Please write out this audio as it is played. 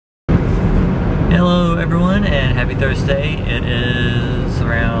everyone, and happy Thursday. It is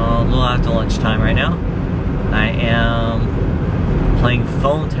around a little after lunchtime right now. I am playing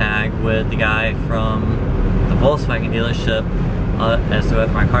phone tag with the guy from the Volkswagen dealership as to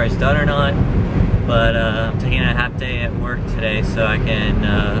whether my car is done or not. But I'm taking a half day at work today so I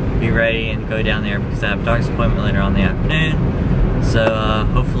can be ready and go down there because I have a doctor's appointment later on in the afternoon. So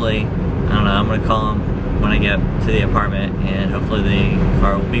hopefully, I don't know, I'm going to call him when I get to the apartment, and hopefully the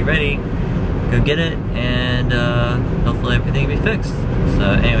car will be ready. Go get it, and hopefully everything will be fixed. So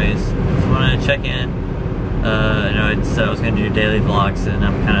anyways, just want to check in. I know I said I was going to do daily vlogs, and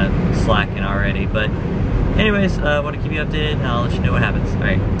I'm kind of slacking already. But anyways, I want to keep you updated, and I'll let you know what happens.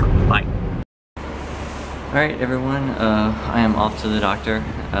 Alright, bye. Alright everyone, I am off to the doctor.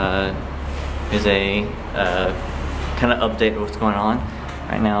 Here's a kind of update of what's going on.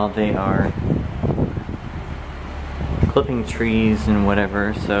 Right now they are clipping trees and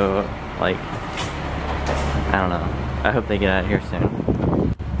whatever, so like, I don't know. I hope they get out of here soon.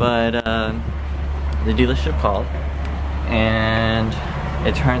 But the dealership called, and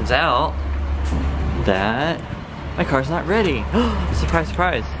it turns out that my car's not ready. Surprise,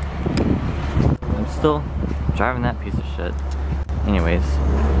 surprise. I'm still driving that piece of shit. Anyways.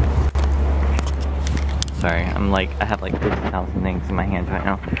 Sorry, I have like 50,000 things in my hands right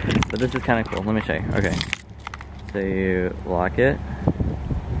now. But this is kind of cool. Let me show you. Okay. So you lock it,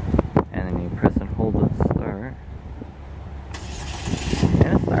 and then you press and hold to start.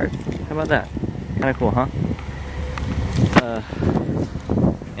 And it starts. How about that? Kind of cool, huh?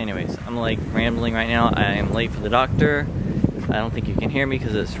 Anyways, I'm like rambling right now. I am late for the doctor. I don't think you can hear me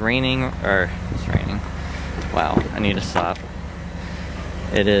because it's raining, or it's raining. Wow, I need to stop.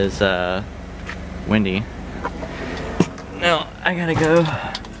 It is windy. Now I gotta go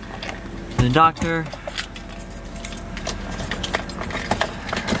to the doctor.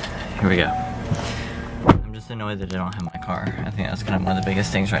 Here we go. I'm just annoyed that I don't have my car. I think that's kind of one of the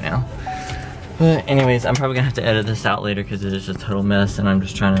biggest things right now. But anyways, I'm probably gonna have to edit this out later because it is just a total mess, and I'm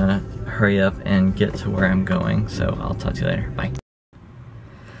just trying to hurry up and get to where I'm going. So I'll talk to you later. Bye.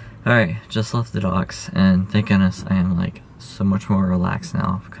 Alright, just left the docks, and thank goodness I am like so much more relaxed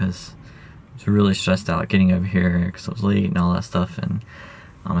now because I was really stressed out getting over here because I was late and all that stuff, and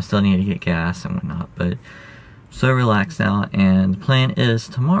I still need to get gas and whatnot, but so relaxed now. And the plan is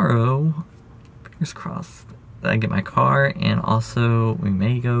tomorrow, fingers crossed, that I get my car, and also we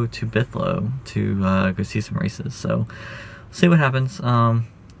may go to Bithlow to go see some races. So we'll see what happens.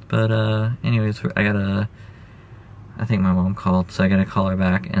 Anyways, I think my mom called, so I gotta call her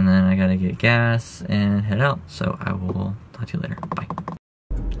back, and then I gotta get gas and head out. So I will talk to you later. Bye.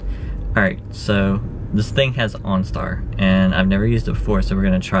 Alright, so this thing has OnStar, and I've never used it before, so we're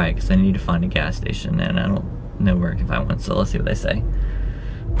gonna try it because I need to find a gas station, and I don't know where I can find one, so let's see what they say.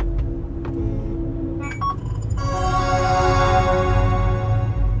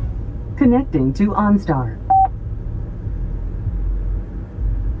 Connecting to OnStar.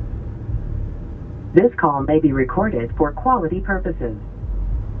 This call may be recorded for quality purposes.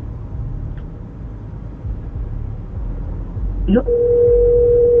 Good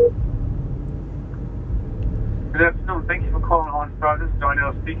afternoon. Thank you for calling OnStar. This is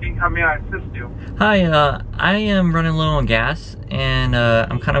Darnell speaking. How may I assist you? Hi, I am running low on gas, and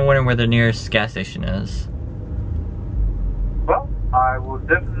I'm kind of wondering where the nearest gas station is. Well, I will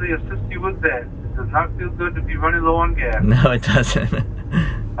definitely assist you with that. It does not feel good to be running low on gas. No, it doesn't.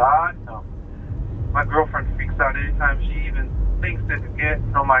 No. My girlfriend freaks out anytime she even thinks that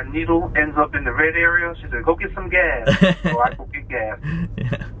my needle ends up in the red area. She said, go get some gas. So I go get gas.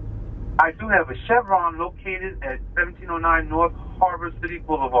 Yeah. I do have a Chevron located at 1709 North Harbor City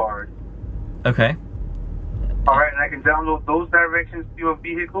Boulevard. Okay. Alright, and I can download those directions to your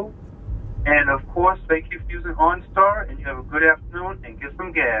vehicle. And of course, thank you for using OnStar, and you have a good afternoon, and get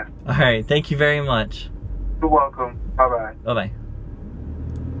some gas. Alright, thank you very much. You're welcome. Bye-bye. Bye-bye.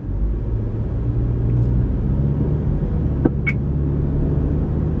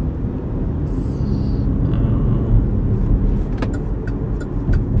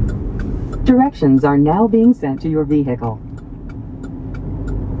 Directions are now being sent to your vehicle.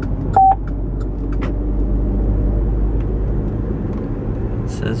 It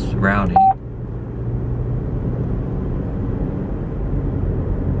says routing.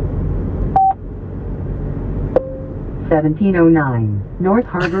 (1709) North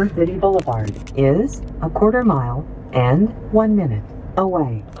Harbor City Boulevard is a quarter mile and 1 minute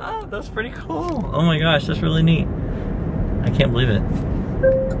away. Oh, that's pretty cool. Oh my gosh, that's really neat. I can't believe it.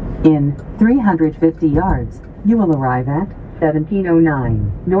 In 350 yards, you will arrive at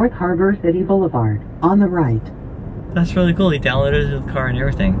 1709 North Harbor City Boulevard on the right. That's really cool. He downloaded the car and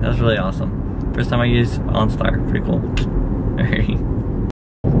everything. That's really awesome. First time I used OnStar. Pretty cool. Alright.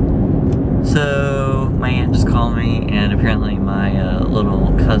 So my aunt just called me, and apparently my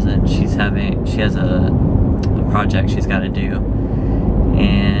little cousin, she has a project she's got to do,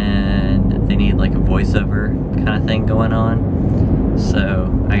 and they need like a voiceover kind of thing going on. So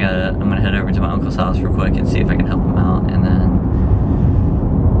I'm gonna head over to my uncle's house real quick and see if I can help him out, and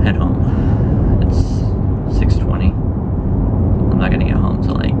then head home. It's 6:20. I'm not gonna get home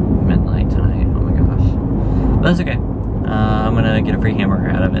till like midnight tonight. Oh my gosh, but that's okay. I'm gonna get a free hamburger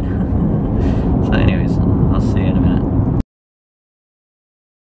out of it. So anyways, I'll see you in a minute.